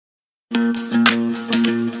And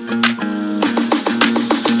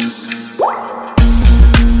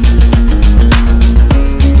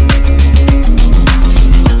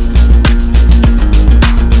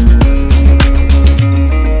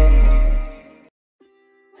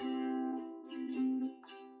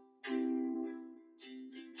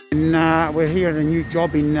we're here at a new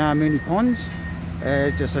job in Moonee Ponds,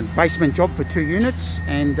 just a basement job for 2 units,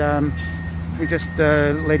 and we're just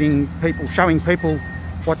showing people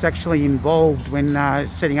what's actually involved when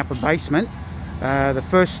setting up a basement. The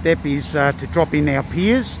first step is to drop in our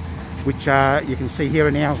piers, which you can see here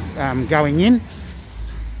are now going in,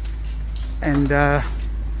 and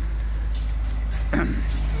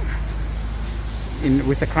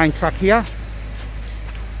with the crane truck here.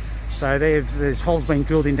 So there's holes being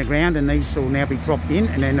drilled in the ground, and these will now be dropped in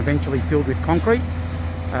and then eventually filled with concrete.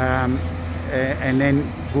 And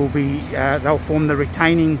then they'll form the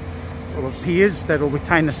retaining piers that will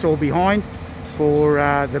retain the soil behind for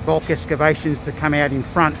the bulk excavations to come out in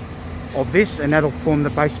front of this, and that'll form the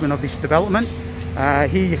basement of this development.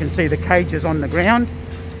 Here you can see the cages on the ground,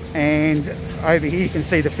 and over here you can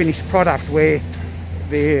see the finished product where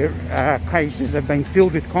their cages have been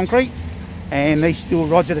filled with concrete. And these steel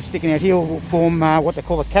rods that are sticking out here will form what they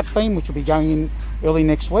call a cap beam, which will be going in early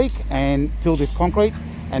next week and filled with concrete,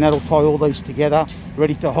 and that'll tie all these together,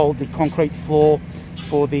 ready to hold the concrete floor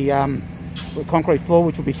for the concrete floor,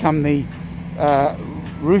 which will become the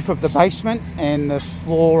roof of the basement and the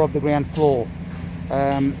floor of the ground floor.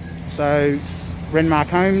 So Renmark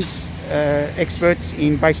Homes, experts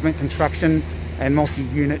in basement construction and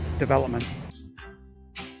multi-unit development.